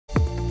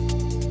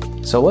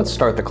So let's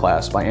start the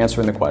class by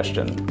answering the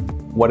question,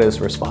 what is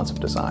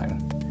responsive design?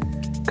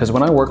 Because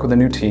when I work with a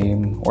new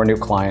team or a new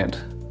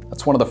client,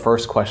 that's one of the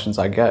first questions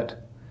I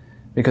get.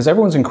 Because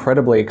everyone's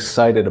incredibly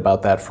excited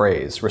about that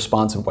phrase,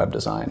 responsive web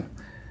design.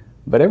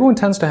 But everyone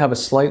tends to have a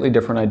slightly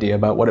different idea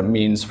about what it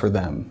means for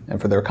them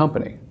and for their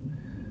company.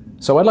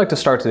 So I'd like to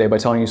start today by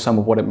telling you some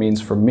of what it means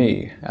for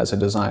me as a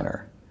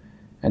designer.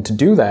 And to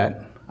do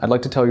that, I'd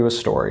like to tell you a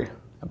story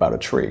about a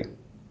tree.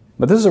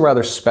 But this is a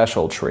rather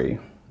special tree,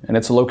 and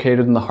it's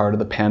located in the heart of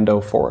the Pando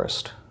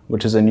Forest,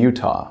 which is in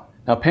Utah.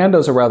 Now, Pando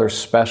is a rather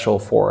special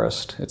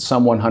forest. It's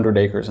some 100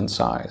 acres in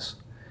size.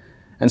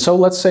 And so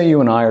let's say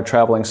you and I are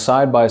traveling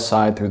side by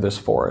side through this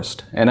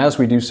forest, and as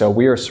we do so,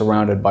 we are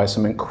surrounded by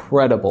some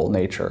incredible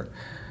nature.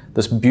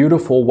 This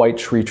beautiful white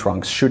tree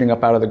trunks shooting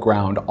up out of the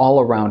ground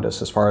all around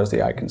us as far as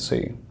the eye can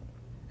see.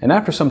 And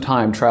after some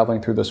time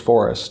traveling through this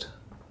forest,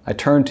 I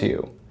turn to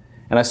you,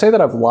 and I say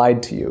that I've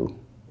lied to you,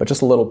 but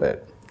just a little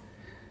bit.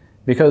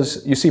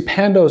 Because you see,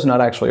 Pando is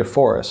not actually a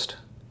forest.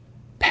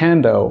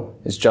 Pando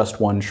is just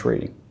one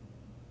tree.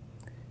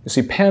 You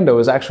see, Pando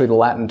is actually the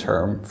Latin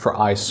term for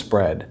eye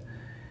spread.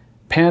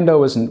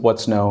 Pando is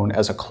what's known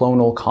as a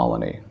clonal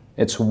colony.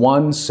 It's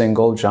one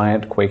single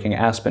giant quaking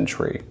aspen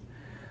tree.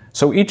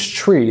 So each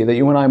tree that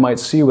you and I might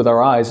see with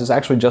our eyes is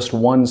actually just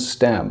one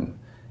stem,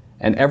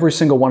 and every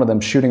single one of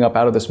them shooting up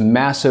out of this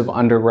massive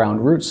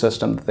underground root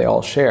system that they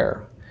all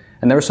share.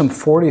 And there are some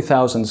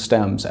 40,000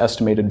 stems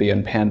estimated to be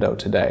in Pando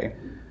today.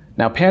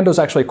 Now, Pando is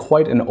actually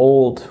quite an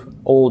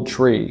old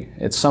tree.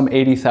 It's some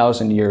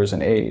 80,000 years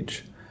in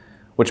age,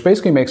 which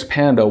basically makes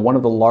Pando one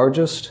of the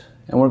largest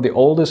and one of the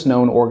oldest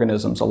known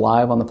organisms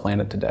alive on the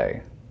planet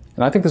today.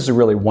 And I think this is a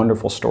really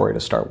wonderful story to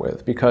start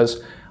with,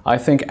 because I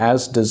think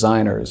as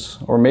designers,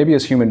 or maybe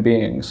as human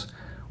beings,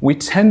 we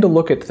tend to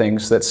look at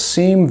things that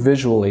seem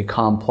visually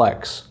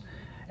complex,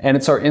 and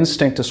it's our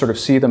instinct to sort of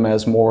see them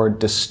as more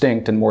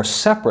distinct and more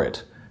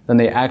separate than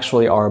they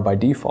actually are by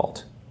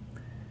default.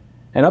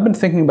 And I've been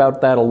thinking about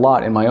that a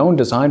lot in my own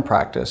design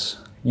practice,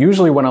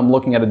 usually when I'm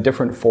looking at a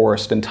different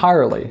forest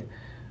entirely,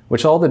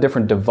 which all the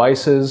different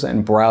devices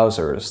and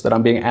browsers that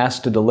I'm being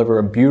asked to deliver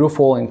a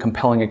beautiful and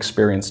compelling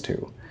experience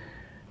to.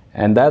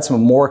 And that's a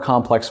more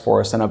complex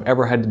forest than I've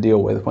ever had to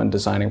deal with when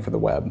designing for the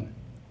web.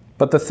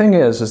 But the thing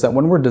is that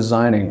when we're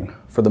designing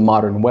for the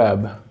modern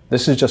web,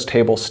 this is just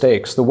table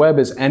stakes. The web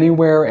is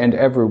anywhere and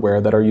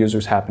everywhere that our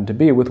users happen to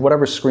be, with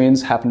whatever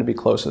screens happen to be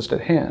closest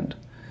at hand.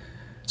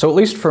 So at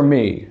least for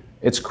me,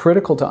 it's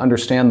critical to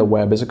understand the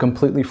web as a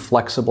completely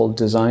flexible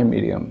design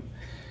medium.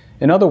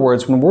 In other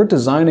words, when we're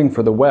designing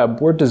for the web,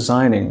 we're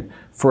designing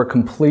for a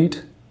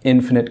complete,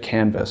 infinite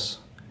canvas.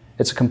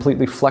 It's a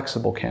completely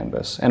flexible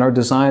canvas, and our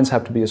designs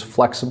have to be as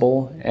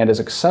flexible and as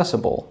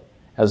accessible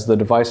as the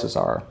devices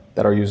are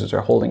that our users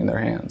are holding in their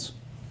hands.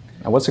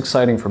 Now, what's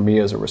exciting for me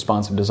as a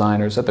responsive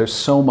designer is that there's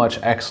so much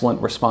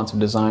excellent responsive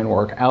design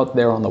work out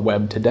there on the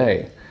web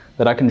today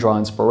that I can draw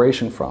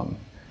inspiration from.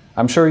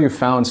 I'm sure you've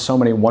found so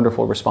many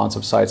wonderful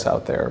responsive sites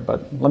out there,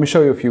 but let me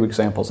show you a few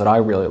examples that I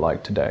really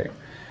like today.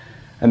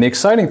 And the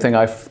exciting thing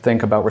I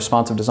think about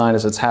responsive design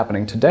as it's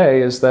happening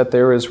today is that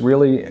there is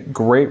really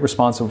great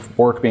responsive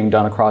work being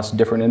done across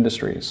different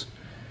industries.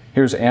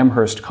 Here's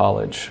Amherst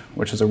College,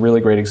 which is a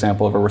really great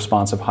example of a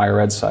responsive higher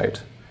ed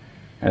site.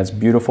 And it's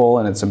beautiful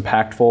and it's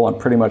impactful on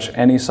pretty much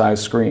any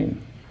size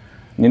screen.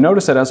 And you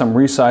notice that as I'm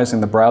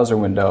resizing the browser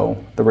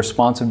window, the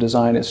responsive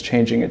design is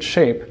changing its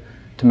shape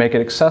to make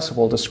it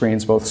accessible to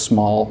screens both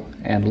small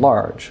and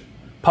large.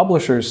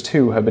 Publishers,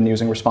 too, have been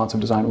using responsive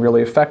design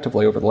really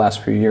effectively over the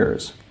last few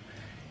years.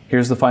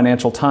 Here's the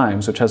Financial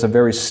Times, which has a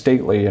very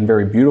stately and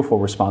very beautiful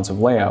responsive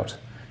layout.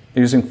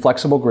 They're using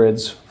flexible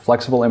grids,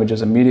 flexible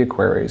images, and media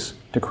queries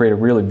to create a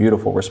really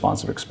beautiful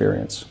responsive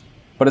experience.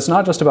 But it's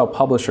not just about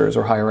publishers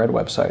or higher ed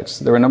websites.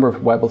 There are a number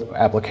of web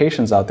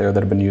applications out there that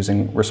have been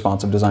using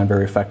responsive design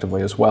very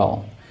effectively as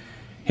well.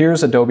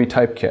 Here's Adobe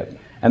Typekit,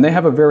 and they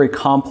have a very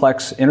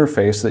complex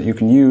interface that you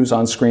can use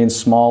on screens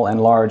small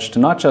and large to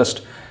not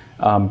just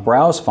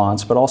browse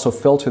fonts, but also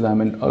filter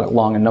them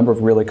along a number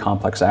of really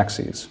complex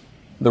axes.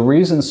 The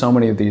reason so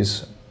many of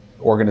these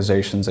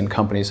organizations and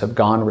companies have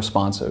gone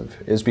responsive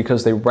is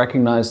because they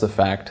recognize the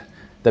fact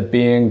that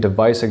being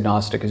device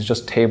agnostic is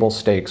just table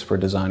stakes for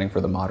designing for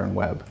the modern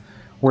web.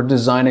 We're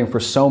designing for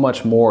so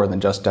much more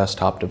than just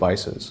desktop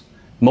devices.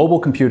 Mobile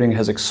computing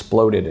has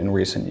exploded in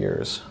recent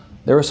years.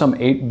 There are some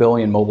 8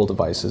 billion mobile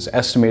devices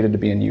estimated to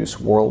be in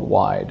use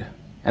worldwide,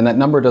 and that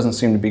number doesn't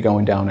seem to be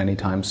going down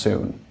anytime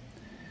soon.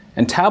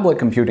 And tablet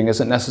computing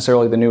isn't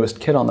necessarily the newest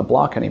kid on the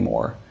block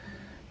anymore.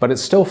 But it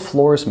still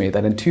floors me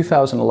that in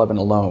 2011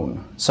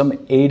 alone,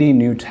 some 80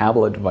 new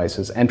tablet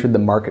devices entered the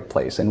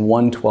marketplace in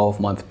one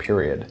 12-month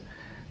period.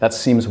 That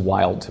seems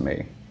wild to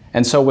me.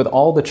 And so with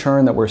all the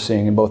churn that we're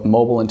seeing in both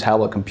mobile and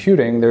tablet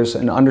computing, there's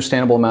an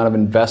understandable amount of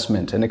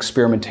investment and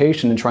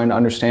experimentation in trying to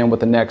understand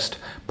what the next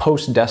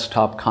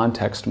post-desktop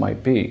context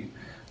might be.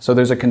 So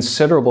there's a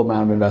considerable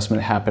amount of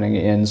investment happening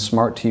in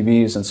smart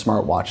TVs and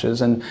smartwatches,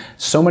 and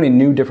so many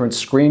new different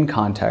screen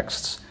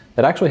contexts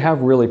that actually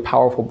have really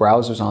powerful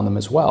browsers on them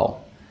as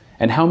well.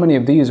 And how many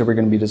of these are we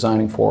going to be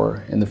designing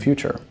for in the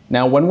future?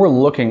 Now, when we're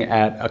looking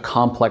at a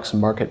complex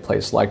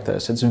marketplace like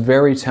this, it's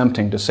very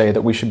tempting to say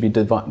that we should be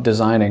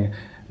designing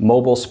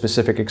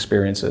mobile-specific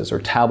experiences or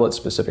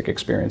tablet-specific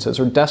experiences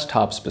or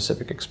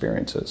desktop-specific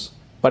experiences.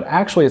 But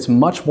actually, it's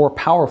much more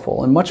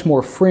powerful and much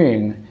more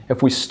freeing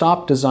if we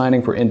stop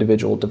designing for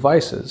individual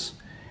devices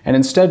and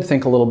instead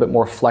think a little bit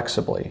more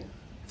flexibly.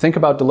 Think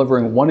about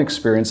delivering one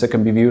experience that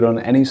can be viewed on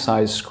any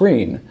size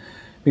screen,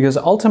 because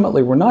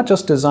ultimately we're not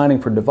just designing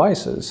for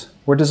devices,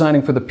 we're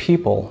designing for the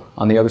people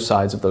on the other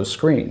sides of those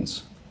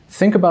screens.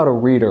 Think about a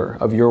reader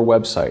of your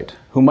website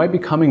who might be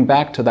coming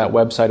back to that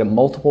website at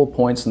multiple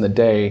points in the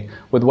day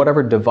with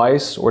whatever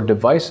device or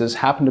devices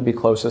happen to be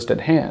closest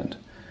at hand.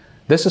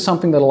 This is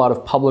something that a lot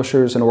of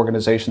publishers and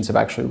organizations have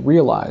actually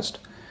realized,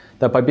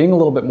 that by being a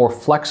little bit more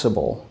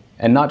flexible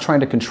and not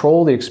trying to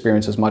control the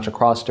experience as much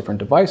across different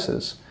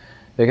devices,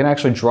 they can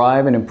actually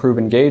drive and improve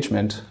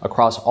engagement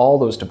across all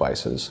those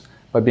devices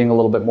by being a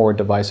little bit more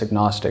device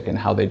agnostic in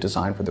how they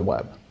design for the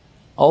web.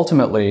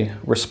 Ultimately,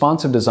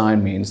 responsive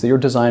design means that you're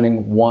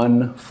designing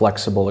one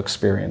flexible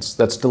experience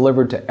that's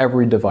delivered to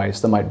every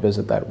device that might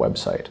visit that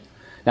website.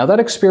 Now,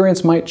 that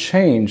experience might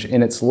change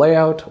in its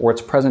layout or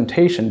its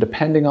presentation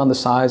depending on the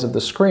size of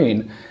the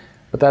screen,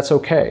 but that's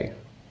okay,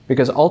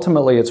 because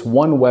ultimately it's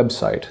one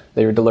website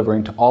that you're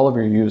delivering to all of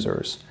your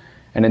users,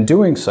 and in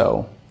doing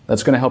so,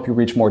 that's going to help you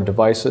reach more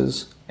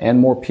devices and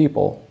more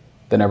people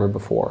than ever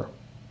before.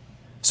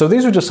 So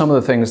these are just some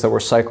of the things that were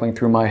cycling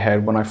through my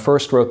head when I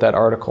first wrote that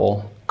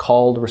article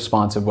called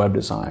Responsive Web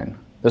Design.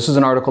 This is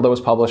an article that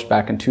was published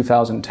back in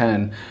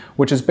 2010,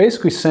 which is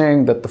basically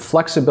saying that the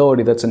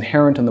flexibility that's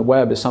inherent in the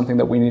web is something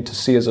that we need to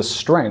see as a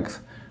strength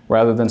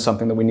rather than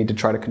something that we need to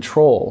try to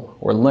control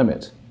or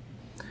limit.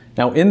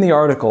 Now, in the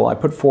article, I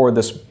put forward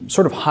this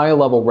sort of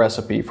high-level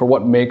recipe for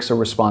what makes a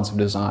responsive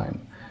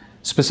design.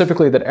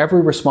 Specifically, that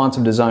every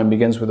responsive design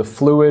begins with a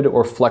fluid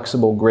or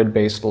flexible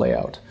grid-based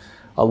layout,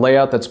 a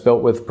layout that's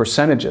built with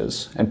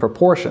percentages and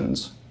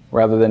proportions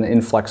rather than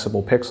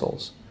inflexible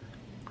pixels.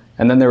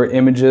 And then there are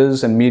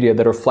images and media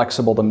that are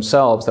flexible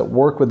themselves that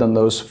work within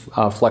those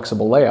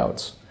flexible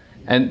layouts.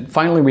 And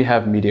finally, we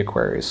have media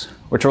queries,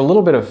 which are a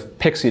little bit of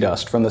pixie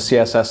dust from the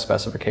CSS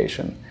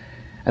specification.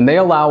 And they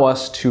allow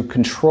us to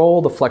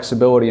control the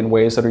flexibility in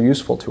ways that are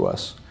useful to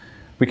us.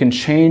 We can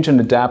change and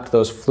adapt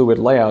those fluid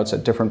layouts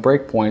at different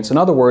breakpoints. In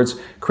other words,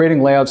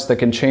 creating layouts that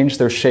can change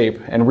their shape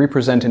and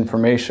represent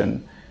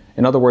information.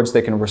 In other words,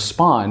 they can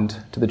respond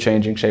to the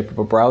changing shape of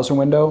a browser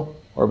window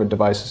or of a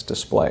device's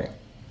display.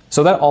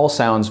 So that all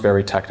sounds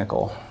very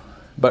technical,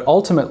 but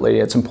ultimately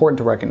it's important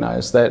to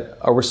recognize that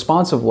a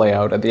responsive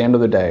layout at the end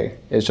of the day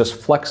is just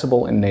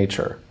flexible in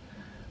nature,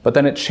 but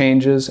then it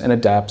changes and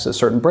adapts at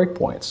certain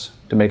breakpoints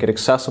to make it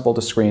accessible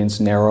to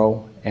screens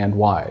narrow and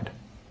wide.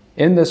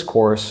 In this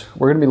course,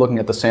 we're going to be looking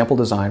at the sample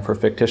design for a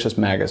fictitious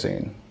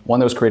magazine,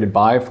 one that was created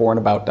by, for, and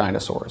about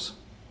dinosaurs.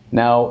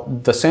 Now,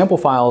 the sample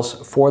files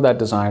for that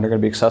design are going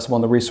to be accessible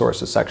in the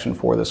resources section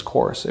for this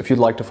course. If you'd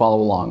like to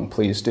follow along,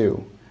 please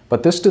do.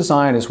 But this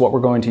design is what we're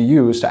going to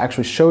use to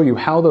actually show you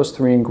how those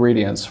three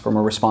ingredients from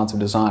a responsive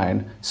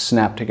design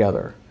snap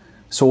together.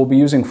 So we'll be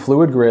using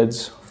fluid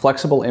grids,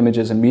 flexible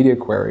images, and media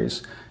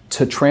queries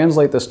to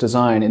translate this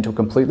design into a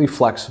completely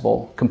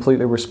flexible,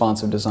 completely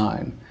responsive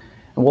design.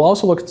 And we'll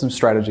also look at some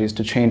strategies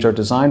to change our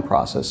design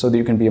process so that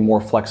you can be a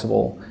more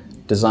flexible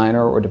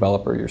designer or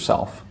developer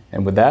yourself.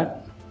 And with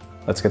that,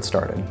 let's get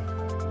started.